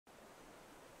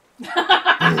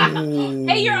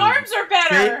Hey, your arms are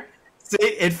better. See,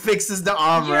 it fixes the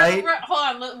arm, right?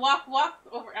 Hold on, walk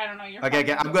over. I don't know. You're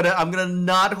okay. I'm gonna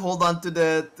not hold on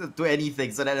to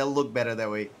anything so that it'll look better that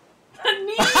way. The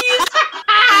knees.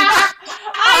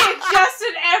 I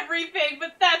adjusted everything,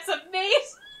 but that's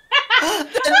amazing.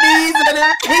 The knees and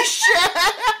everything.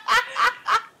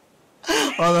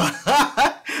 Hold on.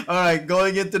 All right,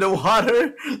 going into the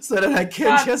water so that I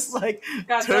can just like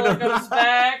turn around. Goes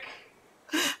back.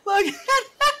 Look at that.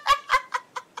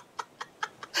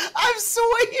 I'm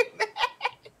swinging, man.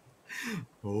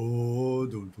 Oh,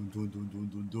 dun dun dun dun dun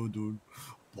dun dun dun.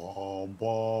 Bomb,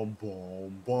 bomb,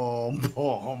 bomb, bomb,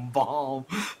 bomb, bomb.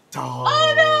 Dun,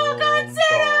 Oh no,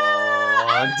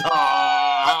 Godzilla!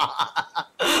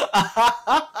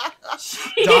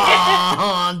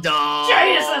 Dun, dun,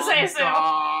 Jesus, Eisu!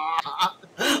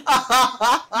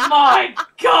 My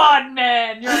God,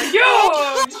 man, you're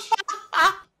huge.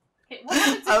 Okay, what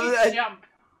happens if you jump?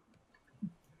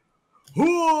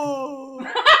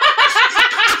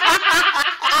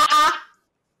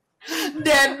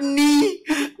 That knee,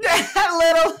 that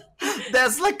little,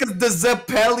 that's like the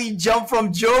Zeppeli jump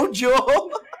from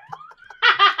JoJo.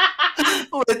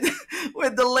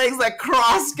 with the legs that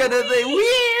cross kind of thing.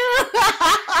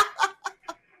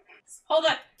 Hold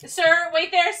on. Sir,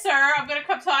 wait there, sir. I'm gonna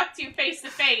come talk to you face to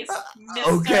face.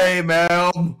 Okay,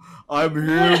 ma'am. I'm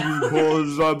here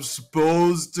because I'm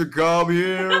supposed to come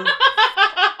here.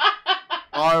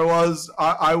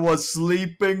 I was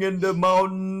sleeping in the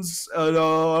mountains and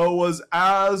I was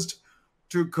asked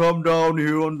to come down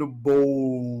here on the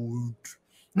boat.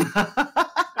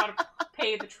 Gotta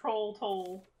pay the troll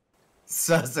toll.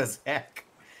 Sus as heck.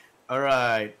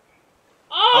 Alright.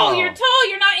 Oh, you're tall.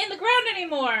 You're not in the ground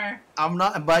anymore. I'm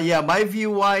not, but yeah, my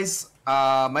view-wise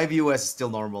is still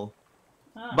normal.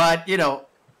 Oh. But, you know,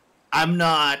 I'm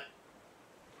not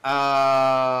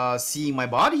seeing my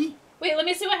body. Wait, let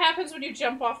me see what happens when you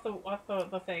jump off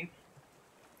the thing.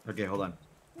 Okay, hold on.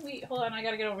 Wait, hold on. I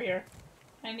gotta get over here.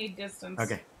 I need distance.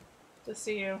 Okay. To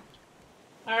see you.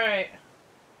 Alright.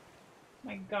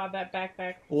 My God, that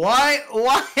backpack. Why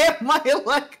am I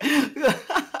like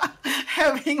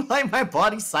having like my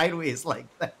body sideways like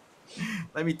that?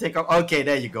 Let me take off. Okay,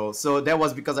 there you go. So that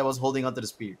was because I was holding onto the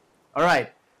spear. All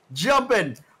right,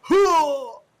 jumping.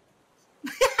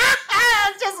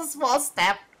 Just a small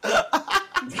step.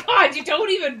 God, you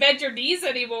don't even bend your knees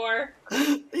anymore.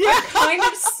 Yeah. I'm kind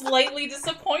of slightly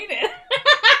disappointed.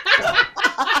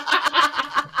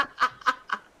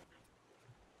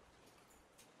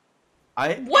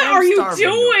 What are you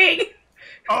doing?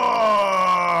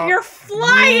 Oh, you're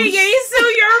flying,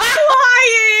 Eisu! You're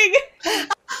flying!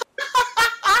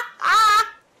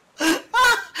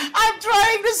 I'm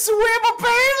trying to swim,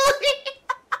 apparently.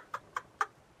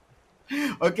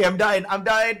 Okay, I'm dying.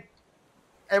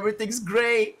 Everything's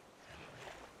great.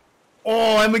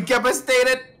 Oh, I'm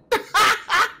incapacitated.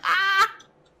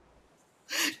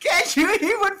 Can't you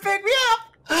even pick me up?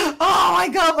 Oh my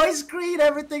God, my screen,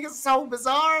 everything is so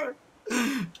bizarre.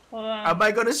 Am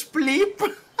I gonna spleep?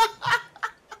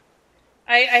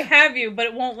 I have you, but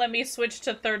it won't let me switch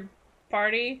to third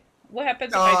party. What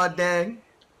happens if dang.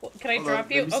 Can I drop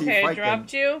you? Okay, I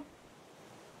dropped you.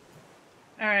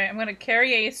 Alright, I'm gonna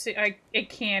carry Eisu. It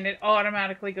can. It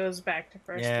automatically goes back to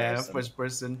first person. Yeah, first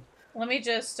person. Let me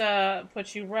just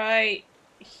put you right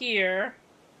here.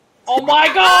 Oh my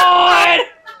God!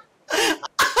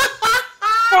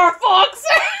 For fuck's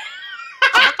sake!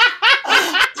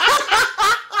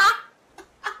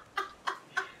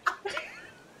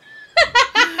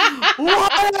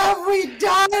 What have we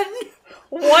done?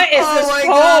 What is this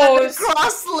pose?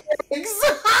 Cross legs.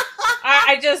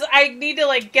 I need to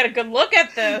like get a good look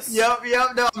at this. Yep.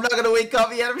 No, I'm not gonna wake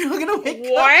up yet. I'm not gonna wake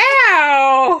up.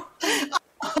 Wow.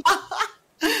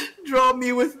 Draw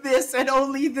me with this and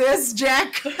only this,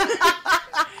 Jack.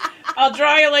 I'll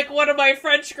draw you like one of my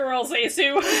French girls,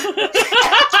 Eisu.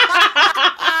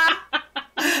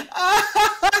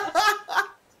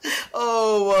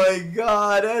 Oh my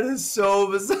God, that is so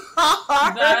bizarre.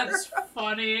 That's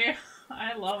funny.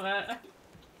 I love it.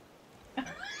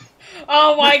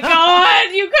 Oh my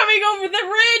God, you coming over the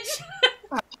ridge?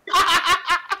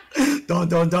 Dun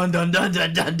dun dun dun dun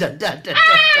dun dun dun dun dun.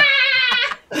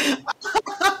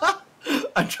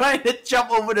 I'm trying to jump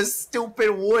over the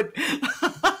stupid wood.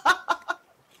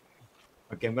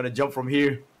 Okay, I'm gonna jump from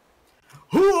here.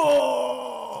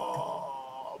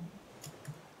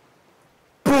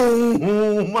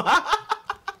 Boom!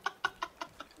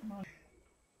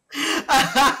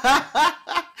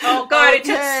 Oh God, it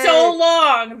took so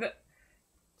long.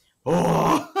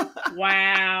 Oh.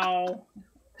 Wow.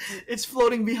 It's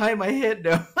floating behind my head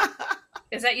though.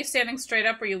 Is that you standing straight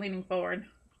up or are you leaning forward?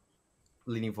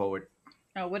 Leaning forward.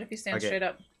 Oh, what if you stand straight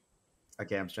up?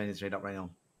 Okay, I'm standing straight up right now.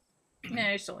 Yeah,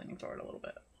 you're still leaning forward a little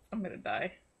bit. I'm gonna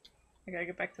die. I gotta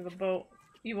get back to the boat.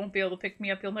 You won't be able to pick me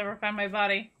up. You'll never find my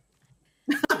body.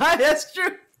 That's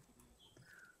true.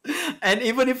 And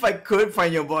even if I could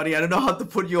find your body, I don't know how to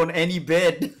put you on any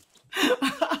bed.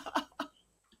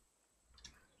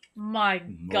 My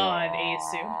God,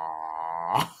 Eisu.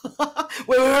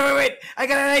 Wait. I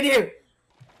got an idea.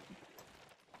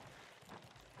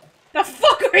 The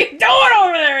fuck are you doing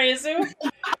over there, Eisu?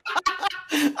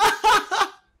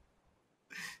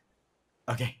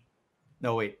 Okay.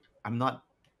 No, wait. I'm not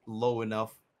low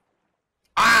enough.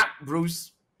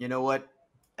 Bruce. You know what?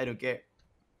 I don't care.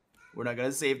 We're not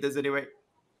gonna save this anyway.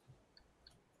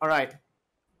 Alright.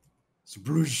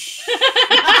 Sploosh.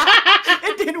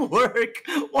 It didn't work.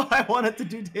 What I wanted to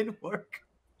do didn't work.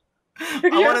 I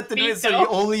wanted to do it so you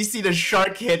only see the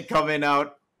shark head coming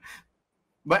out.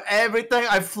 But every time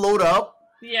I float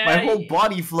up, my whole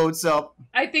body floats up.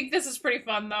 I think this is pretty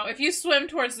fun, though. If you swim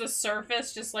towards the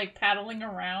surface, just like paddling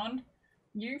around,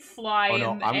 you fly in the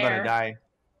air. I'm gonna die.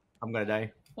 I'm gonna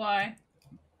die. Why?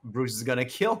 Bruce is gonna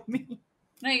kill me.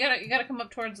 No, you gotta come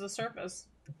up towards the surface.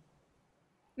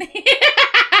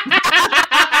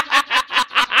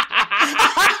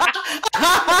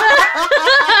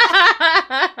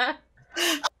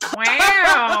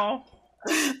 Wow.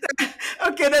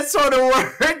 Okay, that sort of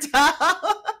worked out.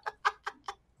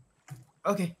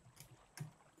 Okay.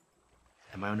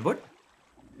 Am I on the boat?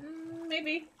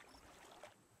 Maybe.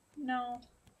 No.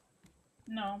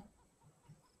 No.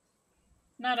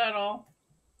 Not at all.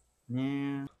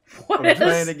 Yeah. What I'm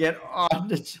trying to get on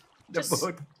the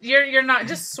boat. You're not.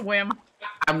 Just swim.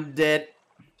 I'm dead.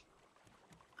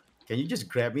 Can you just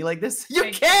grab me like this? You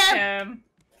I can!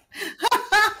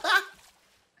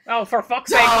 Oh, for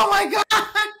fuck's sake. Oh my god!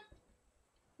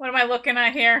 What am I looking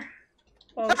at here?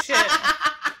 Oh shit.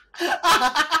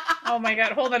 Oh my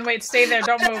god. Hold on, wait, stay there.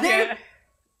 Don't move yet.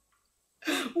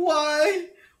 Why?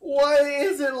 Why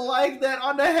is it like that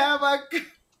on the hammock?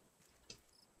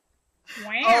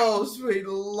 Wow. Oh, sweet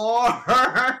lord.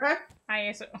 Hi,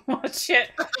 Eisu. Oh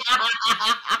shit.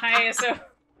 Hi, Eisu.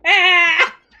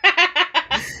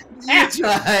 You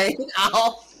tried.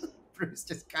 Ow. Bruce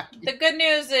just got you. The good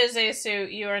news is,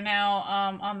 Eisu, you are now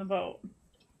on the boat.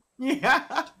 Yeah.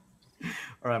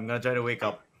 Alright, I'm gonna try to wake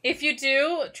up. If you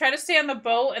do, try to stay on the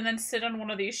boat and then sit on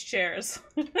one of these chairs.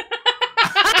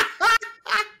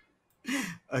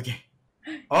 Okay.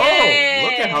 Oh, Yay!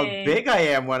 look at how big I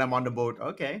am when I'm on the boat.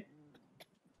 Okay.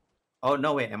 Oh,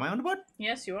 no, wait. Am I on the boat?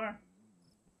 Yes, you are.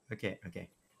 Okay.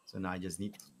 So now I just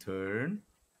need to turn.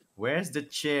 Where's the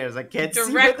chairs? I can't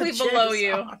see directly below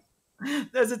you. Are.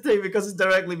 That's the thing, because it's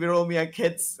directly below me. I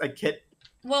can't.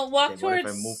 Well, walk towards. What if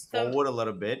I move forward a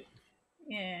little bit?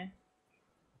 Yeah.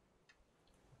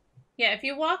 Yeah, if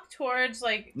you walk towards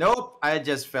like. Nope, I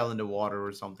just fell in the water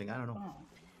or something. I don't know. Oh,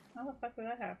 how the fuck did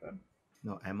that happen?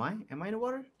 No, am I? Am I in the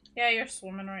water? Yeah, you're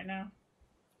swimming right now.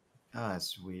 Oh,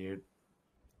 that's weird.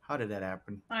 How did that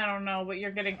happen? I don't know, but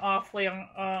you're getting awfully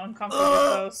uncomfortable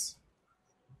close.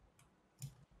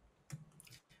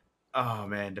 Oh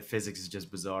man, the physics is just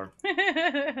bizarre.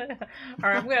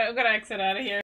 Alright, I'm gonna exit out of here.